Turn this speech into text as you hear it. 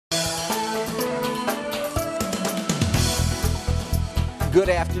Good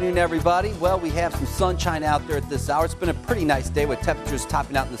afternoon, everybody. Well, we have some sunshine out there at this hour. It's been a pretty nice day with temperatures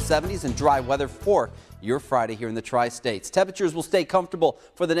topping out in the 70s and dry weather for your Friday here in the Tri-States. Temperatures will stay comfortable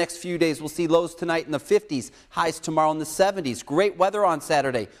for the next few days. We'll see lows tonight in the 50s, highs tomorrow in the 70s. Great weather on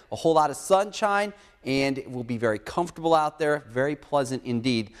Saturday. A whole lot of sunshine, and it will be very comfortable out there. Very pleasant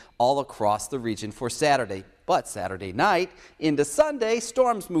indeed all across the region for Saturday. But Saturday night into Sunday,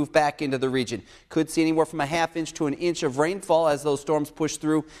 storms move back into the region. Could see anywhere from a ½ inch to an inch of rainfall as those storms push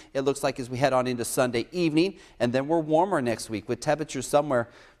through. It looks like as we head on into Sunday evening. And then we're warmer next week with temperatures somewhere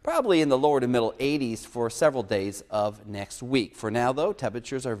probably in the lower to middle 80s for several days of next week. For now, though,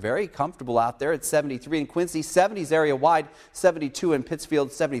 temperatures are very comfortable out there at 73 in Quincy, 70s area wide, 72 in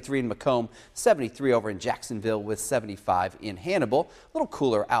Pittsfield, 73 in Macomb, 73 over in Jacksonville with 75 in Hannibal. A little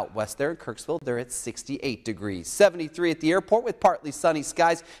cooler out west there in Kirksville. They're at 68 degrees. 73 at the airport with partly sunny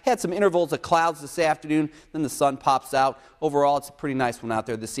skies. Had some intervals of clouds this afternoon. Then the sun pops out. Overall, it's a pretty nice one out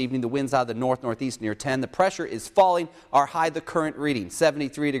there this evening. The winds out of the north-northeast near 10. The pressure is falling. Our high, the current reading,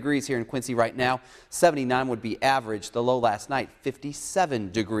 73 degrees here in Quincy right now. 79 would be average. The low last night,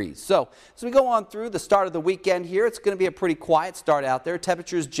 57 degrees. So as we go on through the start of the weekend here, it's going to be a pretty quiet start out there.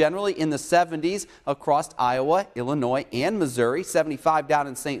 Temperatures generally in the 70s across Iowa, Illinois, and Missouri. 75 down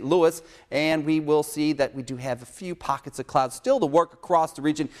in St. Louis. And we will see that we do have a few pockets of clouds still to work across the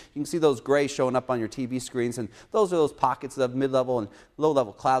region. You can see those grays showing up on your TV screens, and those are those pockets of mid-level and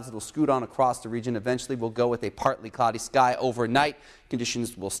low-level clouds that will scoot on across the region. Eventually, we'll go with a partly cloudy sky overnight.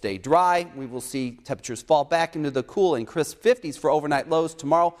 Conditions will stay dry. We will see temperatures fall back into the cool and crisp 50s for overnight lows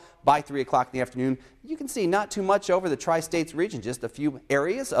tomorrow by 3 o'clock in the afternoon. You can see not too much over the Tri-States region, just a few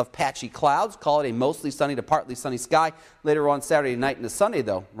areas of patchy clouds. Call it a mostly sunny to partly sunny sky. Later on Saturday night into Sunday,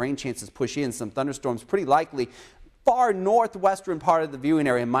 though, rain chances push in. Some thunderstorms pretty likely. Far northwestern part of the viewing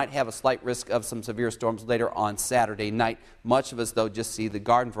area might have a slight risk of some severe storms later on Saturday night. Much of us, though, just see the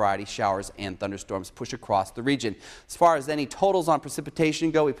garden variety showers and thunderstorms push across the region. As far as any totals on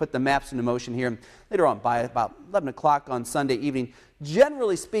precipitation go, we put the maps into motion here. Later on, by about 11 o'clock on Sunday evening,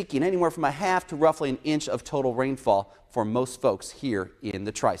 generally speaking, anywhere from a ½ to roughly an inch of total rainfall for most folks here in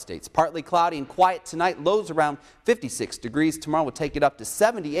the Tri-States. Partly cloudy and quiet tonight, lows around 56 degrees. Tomorrow we'll take it up to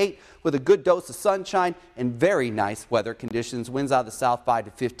 78 with a good dose of sunshine and very nice weather conditions. Winds out of the south 5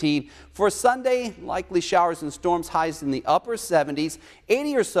 to 15. For Sunday, likely showers and storms, highs in the upper 70s.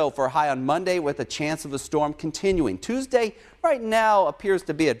 80 or so for a high on Monday with a chance of a storm continuing. Tuesday right now appears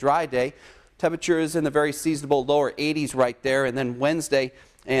to be a dry day. Temperatures in the very seasonable lower 80s right there. And then Wednesday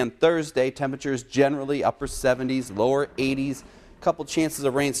and Thursday, temperatures generally upper 70s, lower 80s. A couple chances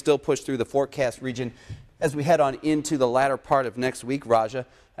of rain still push through the forecast region as we head on into the latter part of next week, Raja.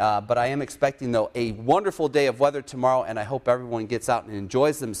 But I am expecting, though, a wonderful day of weather tomorrow, and I hope everyone gets out and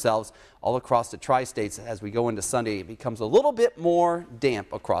enjoys themselves all across the Tri-States as we go into Sunday. It becomes a little bit more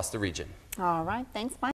damp across the region. All right. Thanks, Mike.